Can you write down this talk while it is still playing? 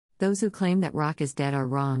Those who claim that rock is dead are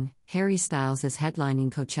wrong. Harry Styles is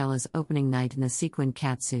headlining Coachella's opening night in the sequined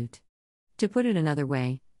catsuit. To put it another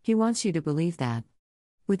way, he wants you to believe that.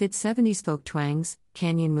 With its 70s folk twangs,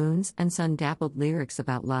 canyon moons, and sun-dappled lyrics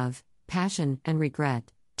about love, passion, and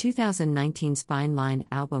regret, 2019's Fine Line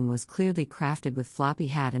album was clearly crafted with floppy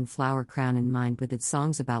hat and flower crown in mind, with its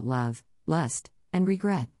songs about love, lust, and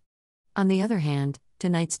regret. On the other hand,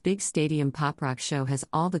 tonight's big stadium pop rock show has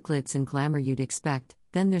all the glitz and glamour you'd expect.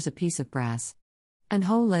 Then there's a piece of brass. And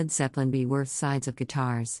whole Led Zeppelin be worth sides of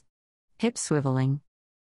guitars. Hips swiveling.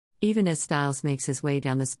 Even as Styles makes his way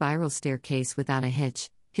down the spiral staircase without a hitch,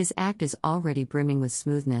 his act is already brimming with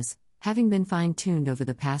smoothness, having been fine-tuned over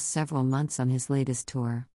the past several months on his latest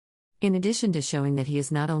tour. In addition to showing that he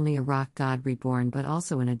is not only a rock god reborn but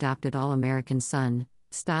also an adopted all-American son,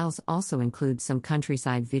 Styles also includes some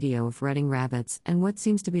countryside video of rutting rabbits and what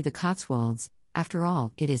seems to be the Cotswolds. After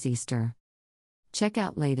all, it is Easter. Check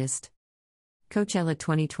out latest. Coachella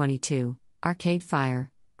 2022, Arcade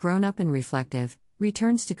Fire, grown up and reflective,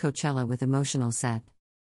 returns to Coachella with emotional set.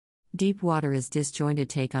 Deep Water is disjointed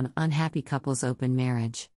take on unhappy couples' open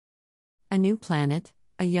marriage. A New Planet,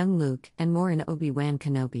 a young Luke, and more in Obi-Wan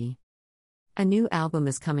Kenobi. A new album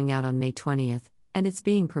is coming out on May 20th, and it's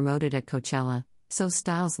being promoted at Coachella, so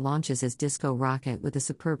Styles launches his disco rocket with a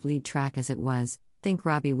superb lead track as it was, think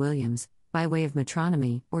Robbie Williams, by way of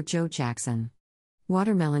Metronomy, or Joe Jackson.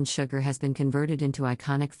 Watermelon Sugar has been converted into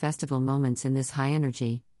iconic festival moments in this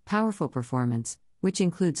high-energy, powerful performance, which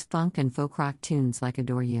includes funk and folk rock tunes like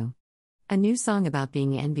Adore You. A new song about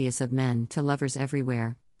being envious of men to lovers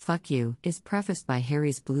everywhere, Fuck You, is prefaced by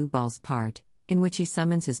Harry's Blue Balls part, in which he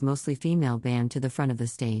summons his mostly female band to the front of the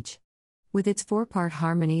stage. With its 4-part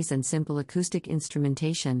harmonies and simple acoustic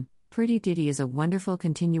instrumentation, Pretty Ditty is a wonderful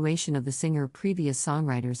continuation of the singer's previous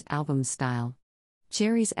songwriter's album style.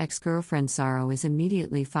 Cherry's ex-girlfriend Sorrow is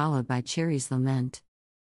immediately followed by Cherry's Lament.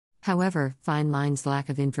 However, Fine Line's lack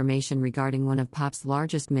of information regarding one of pop's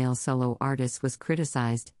largest male solo artists was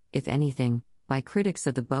criticized, if anything, by critics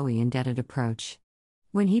of the Bowie-indebted approach.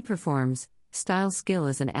 When he performs, Styles' skill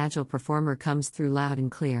as an agile performer comes through loud and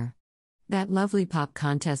clear. That lovely pop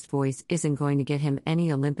contest voice isn't going to get him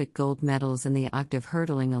any Olympic gold medals in the octave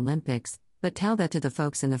hurdling Olympics, but tell that to the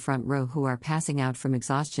folks in the front row who are passing out from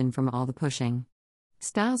exhaustion from all the pushing.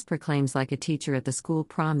 Styles proclaims like a teacher at the school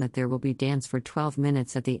prom that there will be dance for 12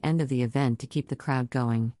 minutes at the end of the event to keep the crowd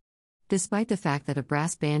going. Despite the fact that a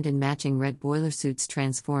brass band in matching red boiler suits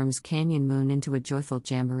transforms Canyon Moon into a joyful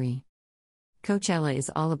jamboree. Coachella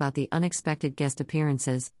is all about the unexpected guest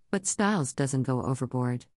appearances, but Styles doesn't go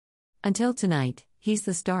overboard. Until tonight, he's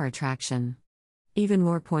the star attraction. Even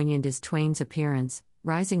more poignant is Twain's appearance,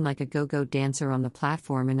 rising like a go-go dancer on the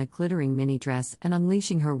platform in a glittering mini dress and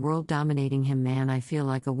unleashing her world-dominating him. Man, I feel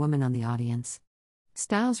like a woman on the audience.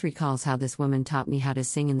 Styles recalls how this woman taught me how to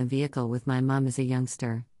sing in the vehicle with my mom as a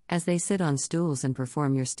youngster, as they sit on stools and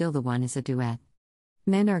perform You're Still the One as a duet.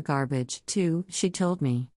 Men are garbage, too, she told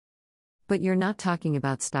me. But you're not talking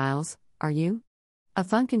about Styles, are you? A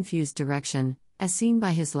funk-infused direction, as seen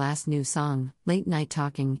by his last new song, Late Night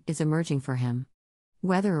Talking, is emerging for him.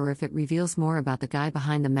 Whether or if it reveals more about the guy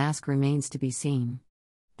behind the mask remains to be seen.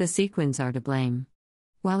 The sequins are to blame.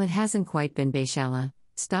 While it hasn't quite been Coachella,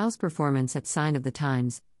 Styles' performance at Sign of the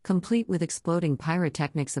Times, complete with exploding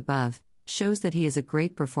pyrotechnics above, shows that he is a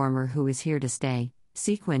great performer who is here to stay,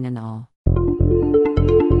 sequin and all.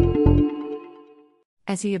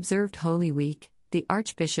 As he observed Holy Week, the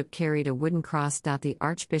Archbishop carried a wooden cross. The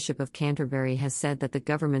Archbishop of Canterbury has said that the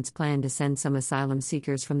government's plan to send some asylum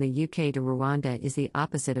seekers from the UK to Rwanda is the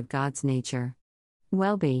opposite of God's nature.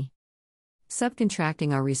 Welby.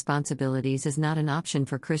 Subcontracting our responsibilities is not an option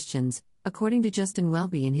for Christians, according to Justin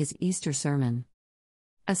Welby in his Easter sermon.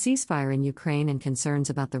 A ceasefire in Ukraine and concerns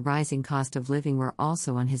about the rising cost of living were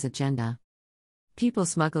also on his agenda. People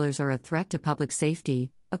smugglers are a threat to public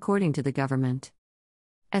safety, according to the government.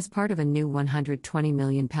 As part of a new £120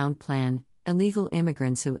 million plan, illegal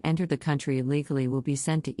immigrants who enter the country illegally will be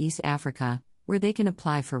sent to East Africa, where they can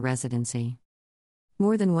apply for residency.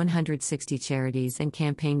 More than 160 charities and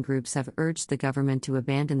campaign groups have urged the government to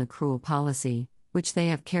abandon the cruel policy, which they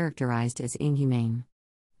have characterized as inhumane.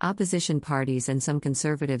 Opposition parties and some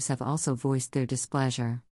conservatives have also voiced their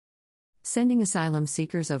displeasure. Sending asylum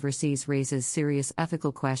seekers overseas raises serious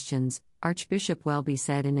ethical questions, Archbishop Welby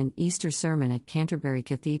said in an Easter sermon at Canterbury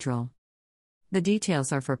Cathedral. The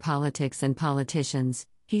details are for politics and politicians,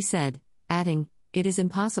 he said, adding, it is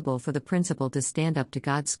impossible for the principle to stand up to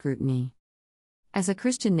God's scrutiny. As a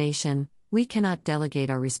Christian nation, we cannot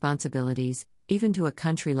delegate our responsibilities, even to a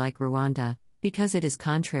country like Rwanda, because it is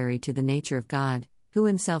contrary to the nature of God, who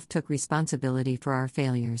himself took responsibility for our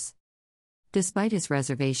failures. Despite his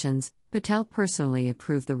reservations, Patel personally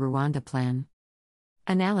approved the Rwanda plan.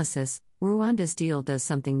 Analysis: Rwanda's deal does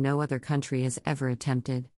something no other country has ever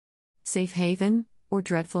attempted. Safe haven, or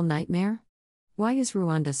dreadful nightmare? Why is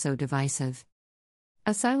Rwanda so divisive?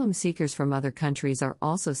 Asylum seekers from other countries are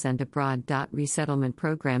also sent abroad. Resettlement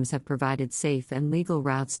programs have provided safe and legal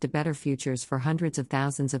routes to better futures for hundreds of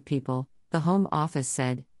thousands of people, the Home Office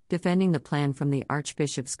said, defending the plan from the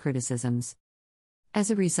Archbishop's criticisms. As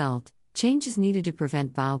a result, change is needed to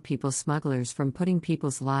prevent vile people smugglers from putting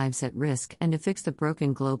people's lives at risk and to fix the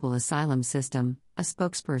broken global asylum system, a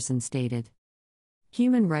spokesperson stated.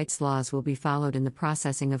 Human rights laws will be followed in the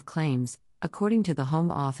processing of claims, according to the Home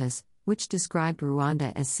Office, which described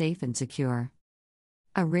Rwanda as safe and secure.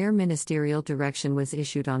 A rare ministerial direction was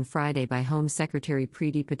issued on Friday by Home Secretary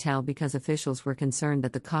Priti Patel because officials were concerned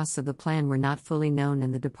that the costs of the plan were not fully known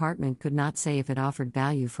and the department could not say if it offered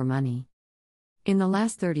value for money. In the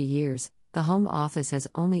last 30 years, the Home Office has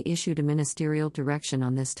only issued a ministerial direction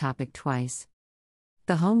on this topic twice.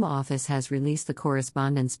 The Home Office has released the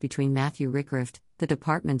correspondence between Matthew Rickrift, the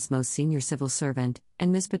department's most senior civil servant,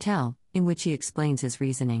 and Ms. Patel, in which he explains his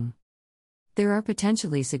reasoning. There are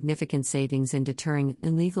potentially significant savings in deterring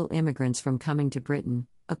illegal immigrants from coming to Britain,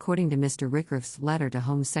 according to Mr. Rickrift's letter to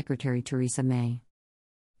Home Secretary Theresa May.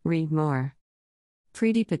 Read more.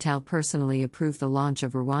 Priti Patel personally approved the launch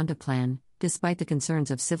of Rwanda plan, despite the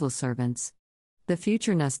concerns of civil servants. The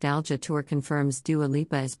Future Nostalgia Tour confirms Dua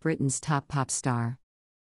Lipa as Britain's top pop star.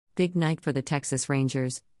 Big night for the Texas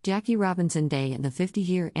Rangers, Jackie Robinson Day and the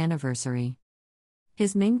 50-year anniversary.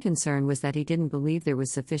 His main concern was that he didn't believe there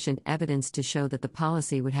was sufficient evidence to show that the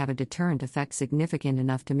policy would have a deterrent effect significant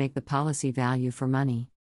enough to make the policy value for money.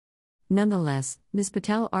 Nonetheless, Ms.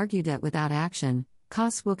 Patel argued that without action,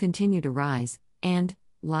 costs will continue to rise, and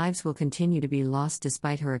lives will continue to be lost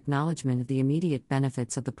despite her acknowledgement of the immediate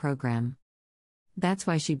benefits of the program. That's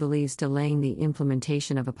why she believes delaying the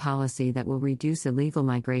implementation of a policy that will reduce illegal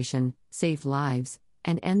migration, save lives,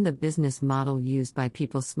 and end the business model used by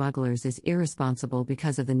people smugglers is irresponsible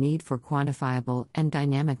because of the need for quantifiable and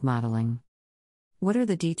dynamic modeling. What are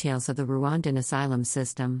the details of the Rwandan asylum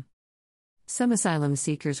system? Some asylum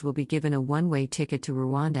seekers will be given a one-way ticket to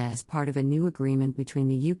Rwanda as part of a new agreement between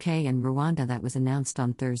the UK and Rwanda that was announced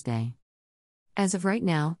on Thursday. As of right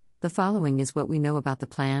now, the following is what we know about the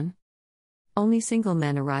plan. Only single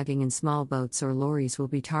men arriving in small boats or lorries will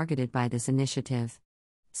be targeted by this initiative.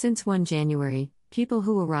 Since 1 January, people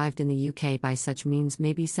who arrived in the UK by such means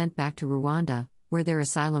may be sent back to Rwanda, where their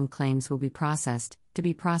asylum claims will be processed, to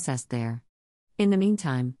be processed there. In the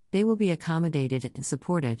meantime, they will be accommodated and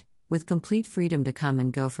supported, with complete freedom to come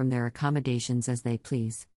and go from their accommodations as they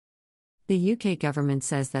please. The UK government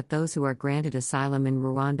says that those who are granted asylum in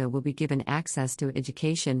Rwanda will be given access to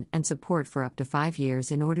education and support for up to 5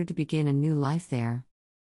 years in order to begin a new life there.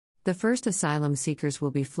 The first asylum seekers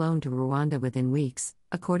will be flown to Rwanda within weeks,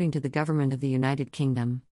 according to the government of the United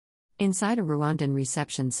Kingdom. Inside a Rwandan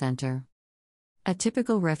reception center. A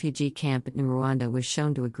typical refugee camp in Rwanda was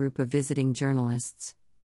shown to a group of visiting journalists.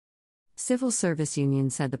 Civil service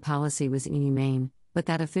unions said the policy was inhumane, but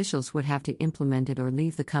that officials would have to implement it or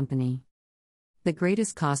leave the company. The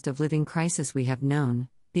greatest cost of living crisis we have known,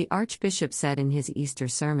 the Archbishop said in his Easter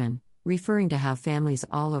sermon, referring to how families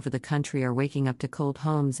all over the country are waking up to cold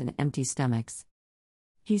homes and empty stomachs.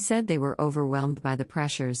 He said they were overwhelmed by the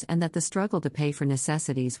pressures and that the struggle to pay for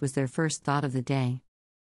necessities was their first thought of the day.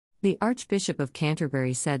 The Archbishop of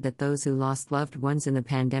Canterbury said that those who lost loved ones in the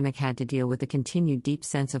pandemic had to deal with a continued deep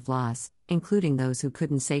sense of loss, including those who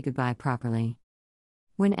couldn't say goodbye properly.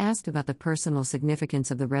 When asked about the personal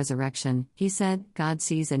significance of the resurrection, he said, "God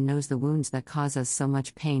sees and knows the wounds that cause us so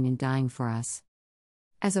much pain in dying for us."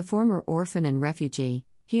 As a former orphan and refugee,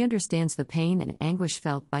 he understands the pain and anguish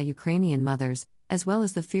felt by Ukrainian mothers, as well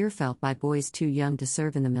as the fear felt by boys too young to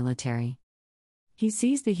serve in the military. He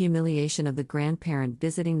sees the humiliation of the grandparent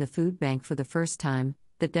visiting the food bank for the first time,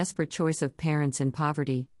 the desperate choice of parents in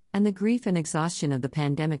poverty, and the grief and exhaustion of the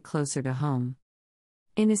pandemic closer to home.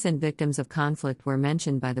 Innocent victims of conflict were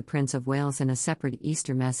mentioned by the Prince of Wales in a separate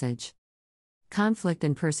Easter message. Conflict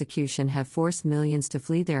and persecution have forced millions to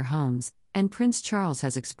flee their homes, and Prince Charles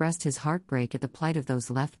has expressed his heartbreak at the plight of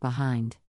those left behind.